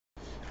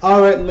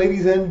Alright,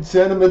 ladies and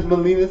gentlemen,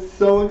 Mileena's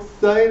so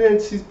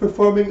excited. She's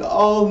performing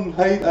all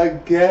night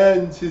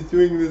again. She's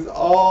doing this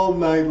all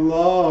night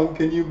long.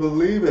 Can you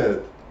believe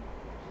it?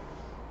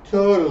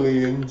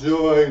 Totally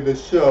enjoy the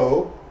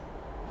show.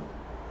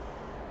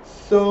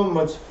 So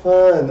much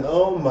fun.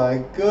 Oh my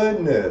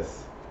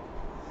goodness.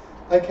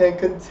 I can't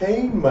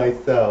contain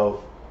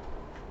myself.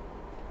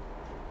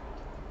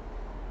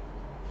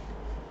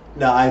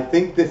 Now, I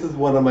think this is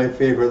one of my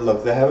favorite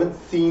looks. I haven't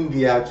seen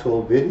the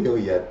actual video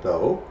yet,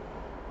 though.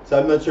 So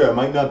I'm not sure. It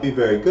might not be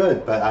very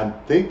good, but I'm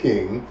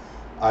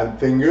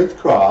fingers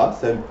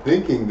crossed, I'm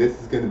thinking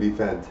this is going to be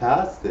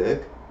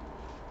fantastic.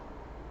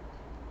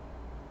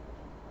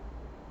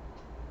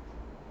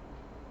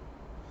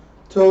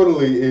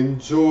 Totally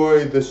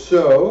enjoy the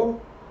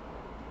show.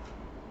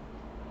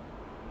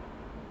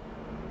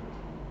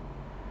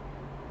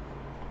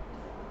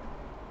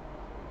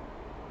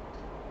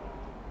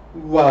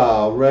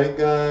 Wow, right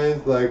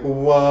guys? Like,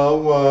 wow,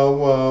 wow,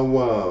 wow,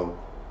 wow.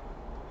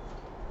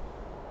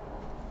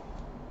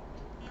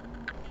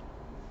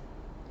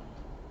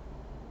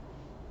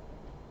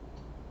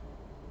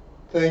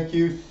 Thank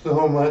you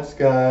so much,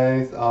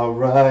 guys.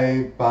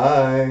 Alright,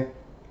 bye.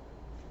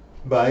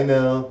 Bye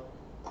now.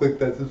 Click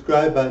that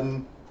subscribe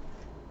button.